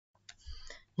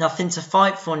Nothing to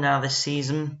fight for now this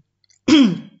season.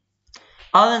 Other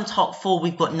than top 4,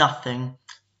 we've got nothing.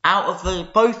 Out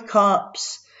of both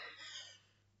cups,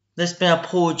 there's been a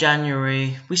poor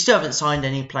January. We still haven't signed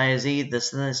any players either,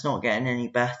 so it's not getting any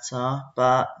better,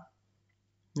 but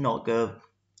not good.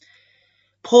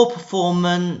 Poor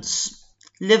performance.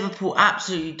 Liverpool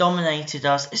absolutely dominated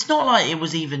us. It's not like it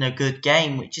was even a good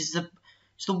game, which is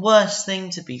the worst thing,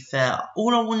 to be fair.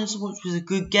 All I wanted to watch was a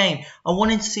good game. I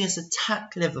wanted to see us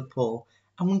attack Liverpool,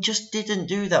 and we just didn't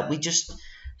do that. We just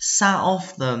sat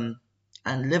off them,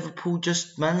 and Liverpool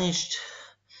just managed.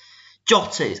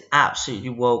 Jota is absolutely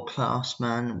world class,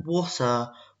 man. What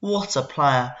a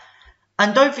player.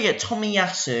 And don't forget,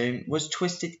 Tomiyasu was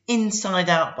twisted inside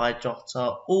out by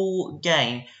Jota all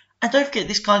game. And don't forget,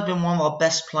 this guy's been one of our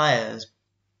best players,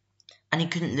 and he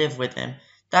couldn't live with him.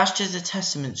 That's just a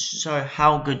testament to show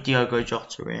how good Diogo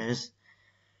Jota is.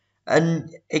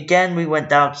 And again, we went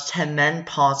down to 10 men.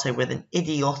 Partey with an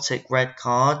idiotic red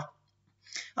card.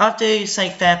 I have to say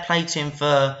fair play to him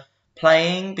for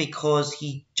playing, because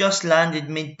he just landed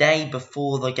midday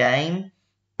before the game.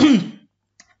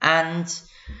 And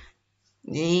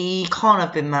he can't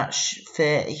have been match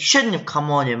fit. He shouldn't have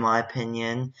come on, in my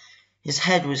opinion. His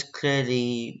head was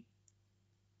clearly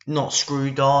not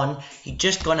screwed on. He'd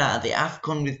just gone out of the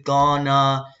AFCON with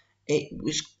Ghana. It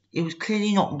was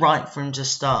clearly not right for him to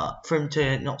start. For him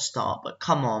to not start, but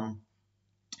come on.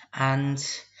 And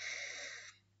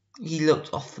he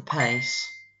looked off the pace.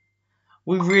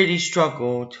 We really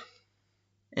struggled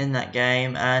in that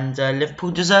game, and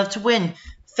Liverpool deserved to win.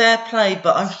 Fair play,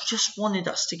 but I just wanted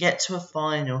us to get to a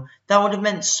final. That would have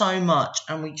meant so much,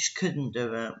 and we just couldn't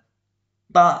do it.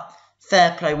 But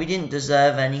fair play, we didn't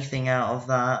deserve anything out of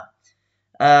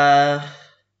that.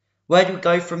 Where do we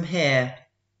go from here?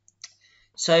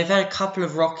 So we've had a couple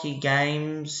of rocky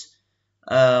games.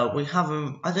 I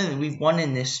don't think we've won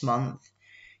in this month.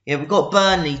 Yeah, we've got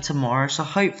Burnley tomorrow, so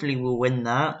hopefully we'll win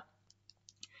that.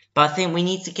 But I think we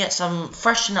need to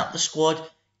freshen up the squad,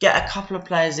 get a couple of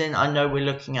players in. I know we're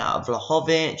looking at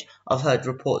Vlahovic. I've heard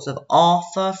reports of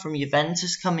Arthur from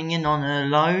Juventus coming in on a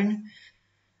loan.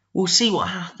 We'll see what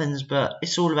happens, but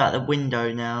it's all about the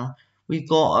window now. We've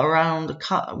got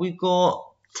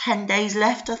 10 days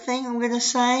left, I think I'm going to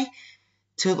say,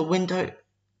 till the window.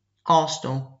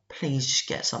 Arsenal, please just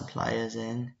get some players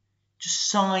in. Just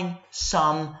sign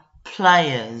some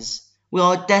players. We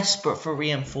are desperate for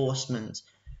reinforcements.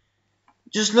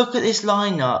 Just look at this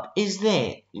lineup.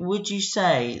 Would you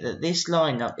say that this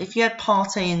lineup, if you had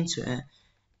Partey into it,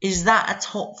 is that a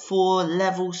top 4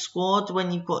 level squad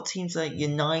when you've got teams like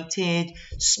United,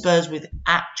 Spurs with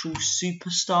actual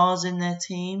superstars in their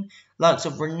team, likes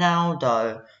of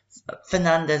Ronaldo,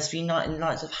 Fernandes for United,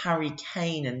 likes of Harry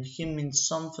Kane and Heung-min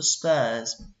Son for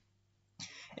Spurs?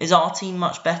 Is our team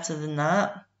much better than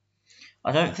that?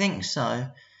 I don't think so.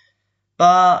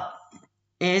 But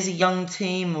it is a young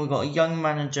team. We've got a young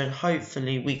manager, and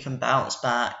hopefully we can bounce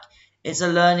back. It's a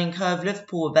learning curve.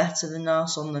 Liverpool were better than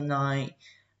us on the night.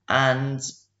 And,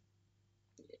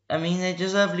 I mean, they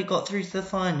deservedly got through to the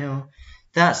final.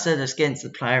 That said, let's get into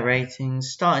the player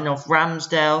ratings. Starting off,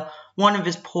 Ramsdale, one of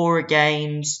his poorer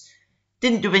games.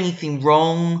 Didn't do anything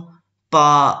wrong,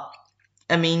 but,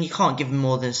 I mean, you can't give him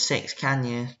more than 6, can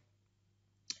you?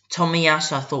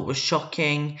 Tomiyasu, I thought, was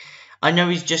shocking. I know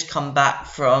he's just come back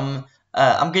from...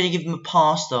 I'm going to give him a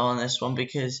pass, though, on this one,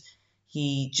 because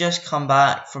he just come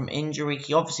back from injury.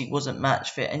 He obviously wasn't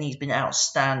match fit, and he's been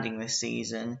outstanding this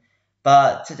season.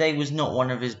 But today was not one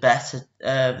of his better...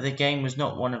 the game was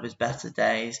not one of his better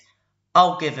days.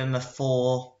 I'll give him a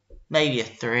 4, maybe a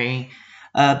 3.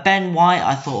 Ben White,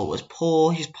 I thought, was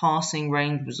poor. His passing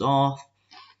range was off.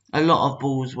 A lot of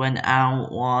balls went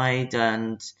out wide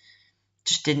and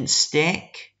just didn't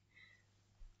stick.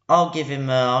 I'll give him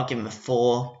a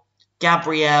 4.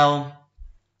 Gabriel,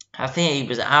 I think he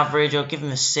was average. I'll give him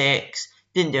a 6.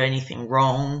 Didn't do anything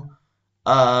wrong.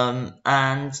 And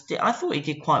I thought he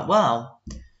did quite well.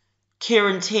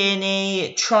 Kieran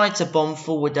Tierney tried to bomb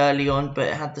forward early on,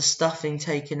 but had the stuffing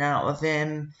taken out of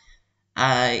him.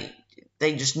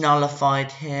 They just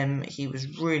nullified him. He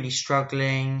was really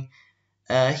struggling.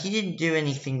 He didn't do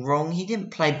anything wrong. He didn't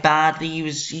play badly.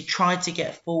 He tried to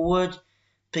get forward,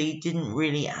 but he didn't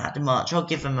really add much. I'll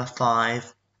give him a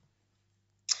 5.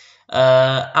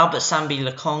 Albert Sambi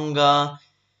Lokonga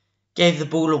gave the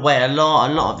ball away a lot.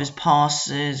 A lot of his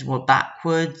passes were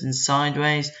backwards and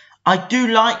sideways. I do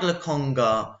like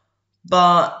Lokonga,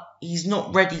 but he's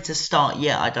not ready to start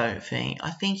yet, I don't think.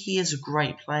 I think he is a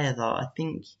great player, though. I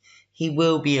think he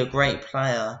will be a great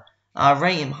player. I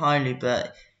rate him highly,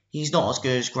 but he's not as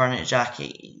good as Granit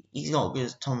Xhaka. He's not as good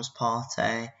as Thomas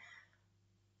Partey.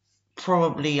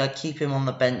 probably I'd keep him on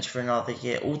the bench for another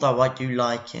year, although I do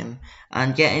like him.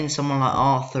 And getting someone like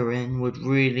Arthur in would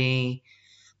really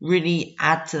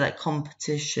add to that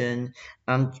competition,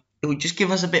 and it would just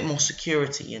give us a bit more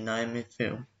security, in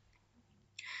midfield.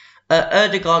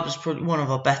 Ødegaard was probably one of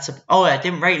our better... Oh, yeah, I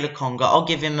didn't rate Lokonga. I'll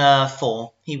give him a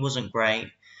 4. He wasn't great.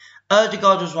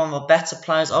 Ødegaard was one of our better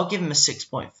players. I'll give him a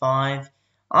 6.5.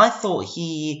 I thought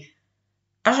he...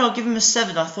 Actually, I'll give him a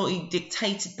 7. I thought he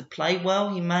dictated the play well.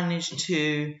 He managed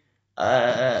to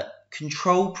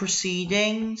control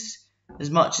proceedings as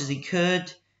much as he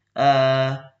could.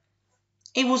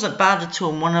 He wasn't bad at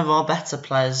all. One of our better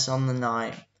players on the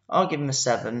night. I'll give him a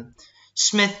 7.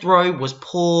 Smith Rowe was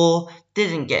poor,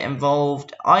 didn't get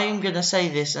involved. I am going to say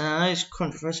this, and I know it's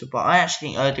controversial, but I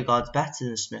actually think Ødegaard's better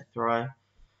than Smith Rowe.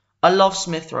 I love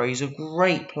Smith Rowe. He's a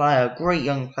great player, great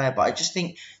young player, but I just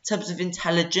think in terms of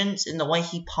intelligence, in the way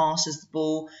he passes the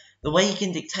ball, the way he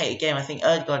can dictate a game, I think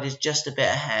Ødegaard is just a bit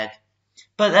ahead.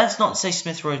 But that's not to say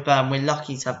Smith Rowe is bad, and we're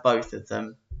lucky to have both of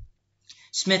them.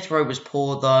 Smith Rowe was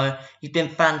poor though. He's been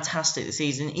fantastic this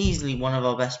season, easily one of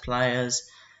our best players.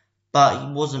 But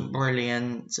he wasn't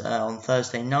brilliant on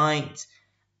Thursday night.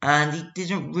 And he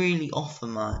didn't really offer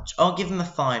much. I'll give him a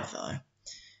 5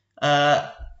 though.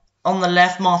 On the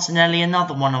left, Martinelli,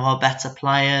 another one of our better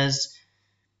players.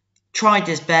 Tried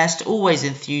his best, always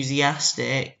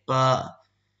enthusiastic, but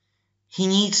he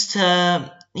needs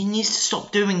to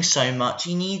stop doing so much.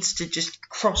 He needs to just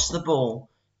cross the ball.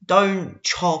 Don't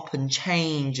chop and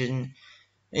change, and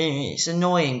it's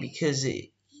annoying because it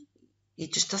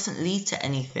just doesn't lead to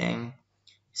anything.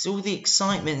 It's all the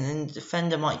excitement, and the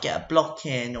defender might get a block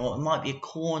in, or it might be a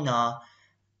corner.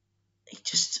 It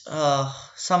just,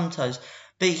 sometimes.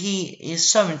 But he is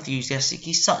so enthusiastic.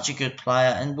 He's such a good player,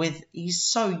 and he's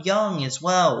so young as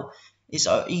well. He's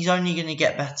only going to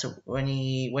get better when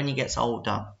he gets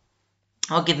older.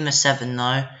 I'll give him a 7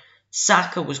 though.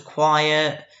 Saka was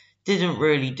quiet, didn't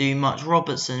really do much.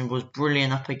 Robertson was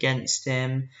brilliant up against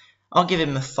him. I'll give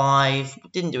him a 5.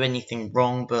 Didn't do anything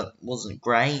wrong, but wasn't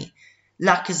great.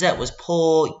 Lacazette was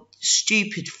poor.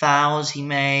 Stupid fouls he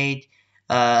made.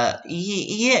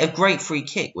 He hit a great free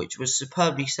kick, which was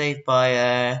superbly saved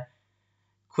by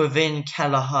Quivin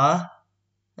Kelleher.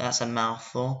 That's a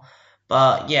mouthful.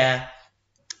 But yeah,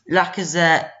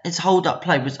 Lacazette, his hold-up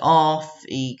play was off.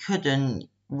 He couldn't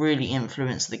really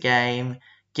influence the game.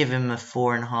 Give him a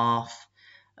 4.5.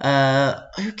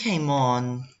 Who came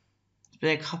on?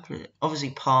 A couple of,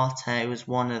 obviously Partey was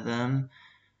one of them,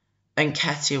 and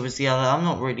Nketiah was the other. I'm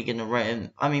not really going to rate him.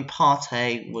 I mean,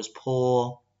 Partey was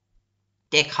poor,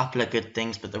 did a couple of good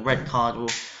things, but the red card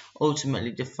will ultimately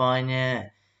define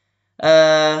it.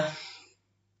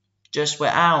 Just we're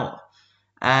out,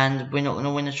 and we're not going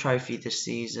to win a trophy this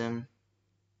season.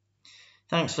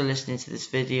 Thanks for listening to this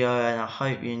video, and I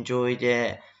hope you enjoyed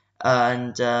it.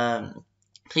 And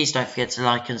please don't forget to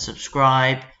like and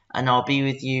subscribe. And I'll be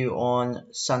with you on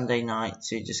Sunday night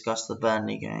to discuss the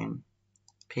Burnley game.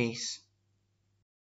 Peace.